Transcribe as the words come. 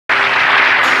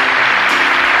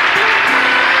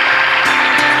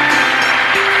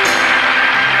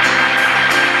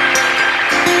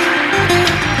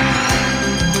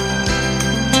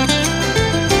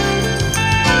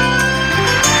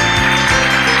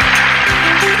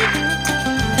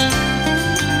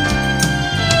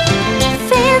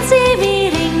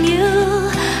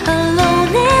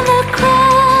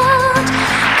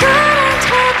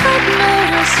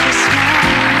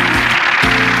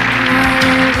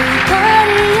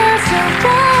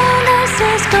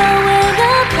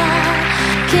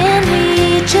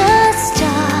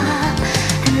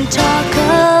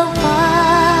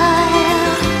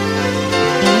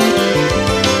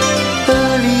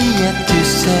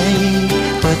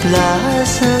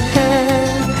lies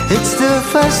ahead. It's the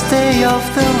first day of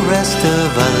the rest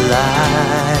of our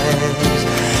lives.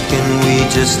 Can we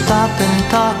just stop and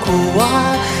talk a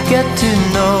while? Get to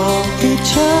know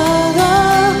each other.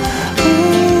 Who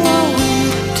are we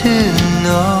to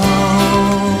know?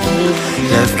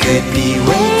 Love could be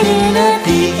waiting at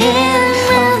the end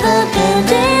of the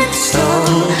bending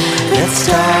soul. Let's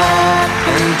stop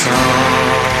and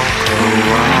talk a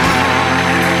while.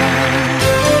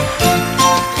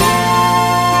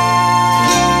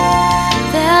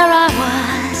 There I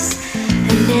was,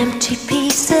 an empty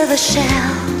piece of a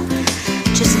shell,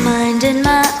 just minding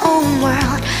my own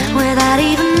world without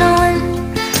even knowing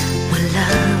what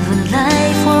love and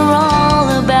life were all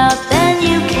about. Then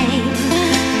you came,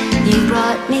 you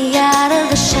brought me out of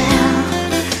the shell,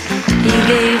 you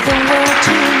gave the world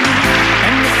to me,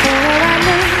 and before I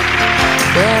knew,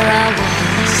 there I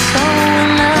was, so in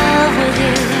love with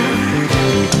you.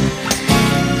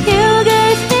 You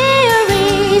gave me a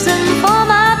reason for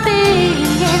my being,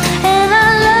 and I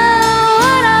love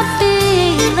what I'm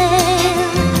feeling.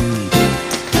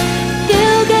 You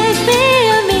gave me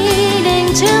a meaning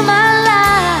to my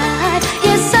life.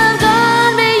 Yes, I've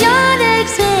gone beyond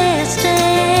existing,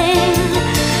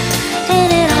 and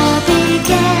it all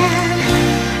began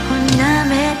when I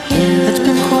met you. It's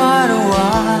been quite a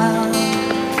while.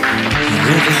 You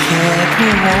really cared, we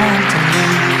want to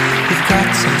leave. You've got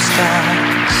some style,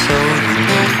 so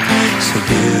unique, so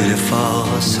beautiful,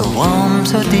 so warm,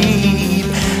 so deep.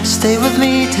 Stay with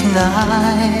me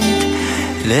tonight.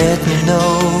 Let me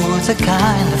know the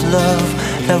kind of love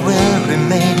that will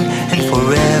remain and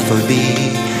forever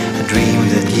be a dream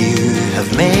that you have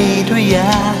made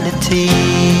reality.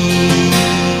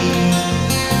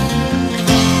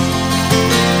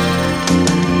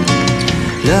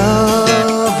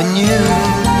 Loving you,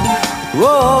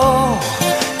 whoa,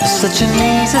 is such an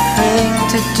easy thing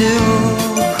to do.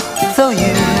 Though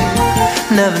you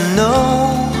never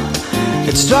know,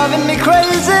 it's driving me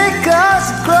crazy, 'cause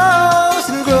it grows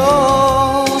and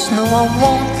grows. No, I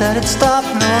won't let it stop,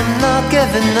 no, I'm not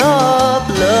giving up.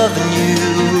 Loving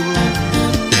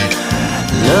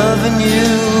you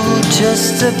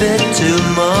just a bit too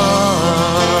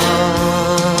much.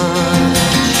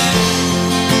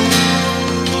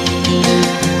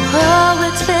 Oh,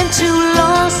 it's been too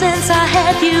long since I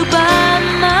had you by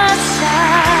my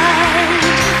side.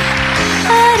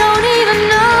 I don't even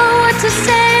know what to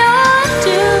say or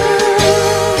do.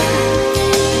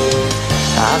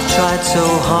 I've tried so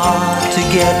hard to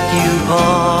get you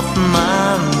off my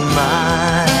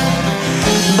mind,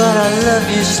 but I love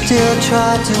you still,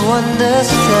 try to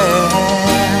understand.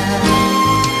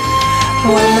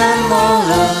 When I'm all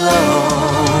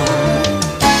alone,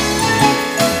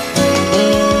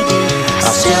 I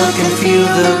still can feel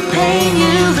the pain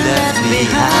you left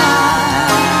behind.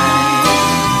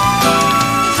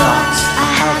 Thoughts I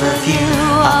have of you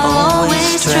I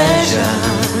always treasure.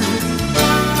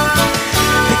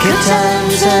 The good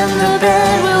times and the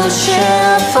bad we'll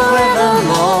share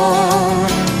forevermore.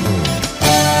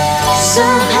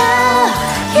 Somehow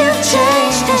you've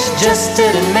changed, just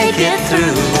didn't make it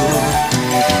through.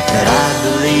 But I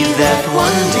believe that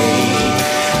one day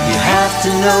you have to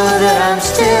know that I'm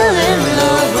still in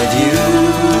love with you.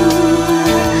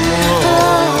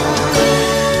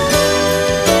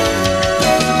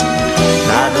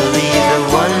 I believe that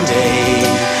one day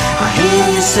I hear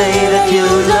you say that you